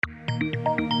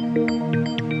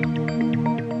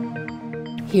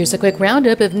Here's a quick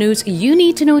roundup of news you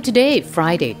need to know today,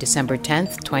 Friday, December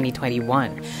 10th,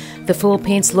 2021. The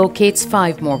Philippines locates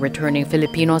 5 more returning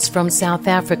Filipinos from South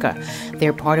Africa.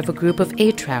 They're part of a group of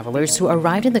 8 travelers who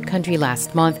arrived in the country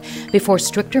last month before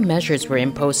stricter measures were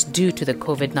imposed due to the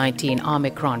COVID-19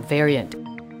 Omicron variant.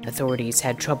 Authorities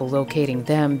had trouble locating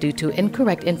them due to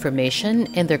incorrect information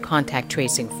in their contact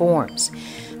tracing forms.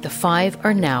 The 5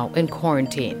 are now in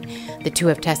quarantine. The 2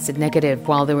 have tested negative,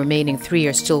 while the remaining 3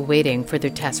 are still waiting for their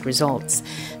test results.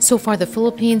 So far, the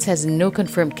Philippines has no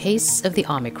confirmed case of the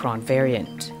Omicron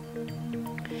variant.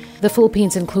 The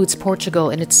Philippines includes Portugal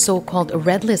in its so-called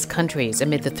red list countries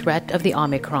amid the threat of the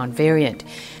Omicron variant.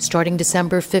 Starting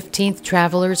December 15th,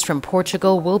 travelers from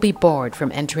Portugal will be barred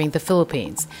from entering the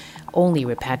Philippines. Only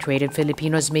repatriated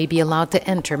Filipinos may be allowed to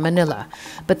enter Manila,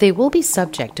 but they will be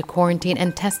subject to quarantine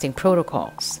and testing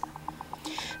protocols.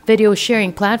 Video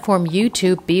sharing platform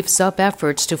YouTube beefs up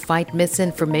efforts to fight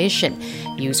misinformation.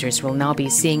 Users will now be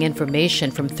seeing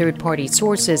information from third-party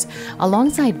sources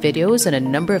alongside videos on a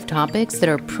number of topics that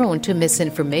are prone to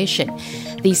misinformation.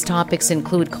 These topics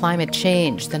include climate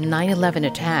change, the 9/11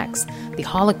 attacks, the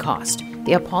Holocaust,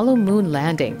 the Apollo moon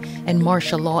landing, and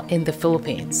martial law in the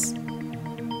Philippines.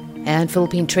 And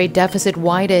Philippine trade deficit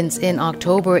widens in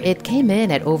October. It came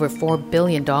in at over $4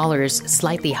 billion,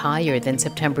 slightly higher than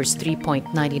September's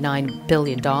 $3.99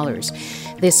 billion.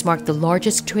 This marked the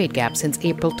largest trade gap since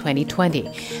April 2020.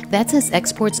 That's as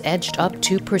exports edged up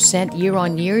 2%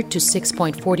 year-on-year to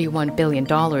 $6.41 billion,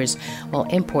 while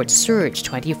imports surged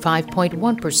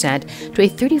 25.1% to a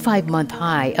 35-month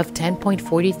high of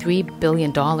 $10.43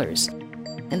 billion.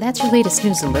 And that's your latest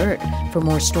news alert. For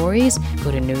more stories,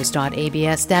 go to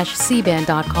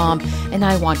news.abs-cbn.com and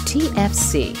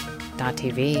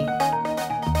iwanttfc.tv.